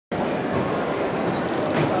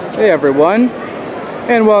Hey everyone,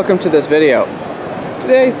 and welcome to this video.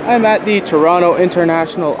 Today I'm at the Toronto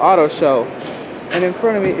International Auto Show, and in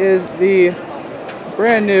front of me is the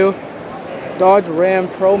brand new Dodge Ram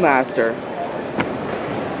Promaster.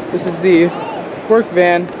 This is the work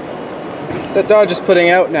van that Dodge is putting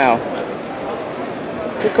out now.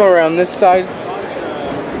 We'll go around this side.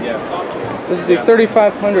 This is the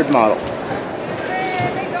 3500 model.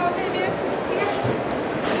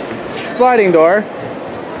 Sliding door,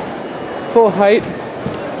 full height,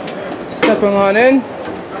 stepping on in,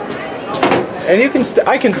 and you can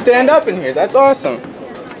I can stand up in here. That's awesome.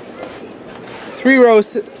 3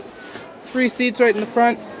 rows, 3 seats right in the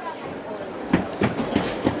front.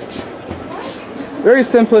 Very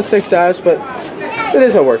simplistic dash, but it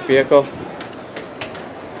is a work vehicle.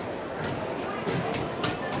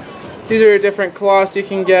 These are your different cloths you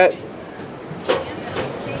can get,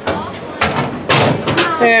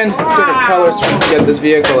 and different colors you can get this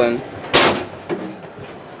vehicle in.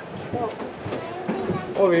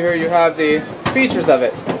 Over here you have the features of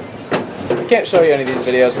it. I can't show you any of these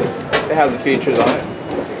videos, but they have the features on it.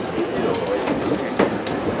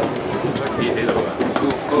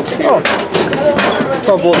 Oh,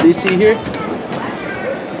 12 volt DC here.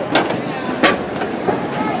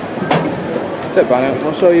 Step on it and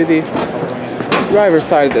I'll show you the driver's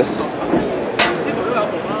side of this.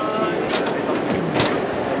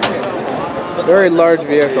 Very large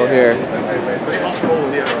vehicle here.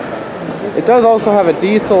 It does also have a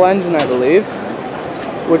diesel engine, I believe,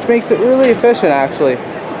 which makes it really efficient actually.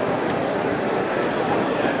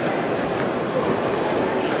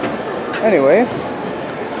 Anyway,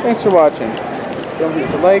 thanks for watching. Don't forget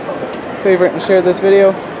to like, favorite, and share this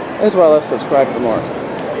video, as well as subscribe for more.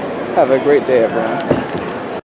 Have a great day, everyone.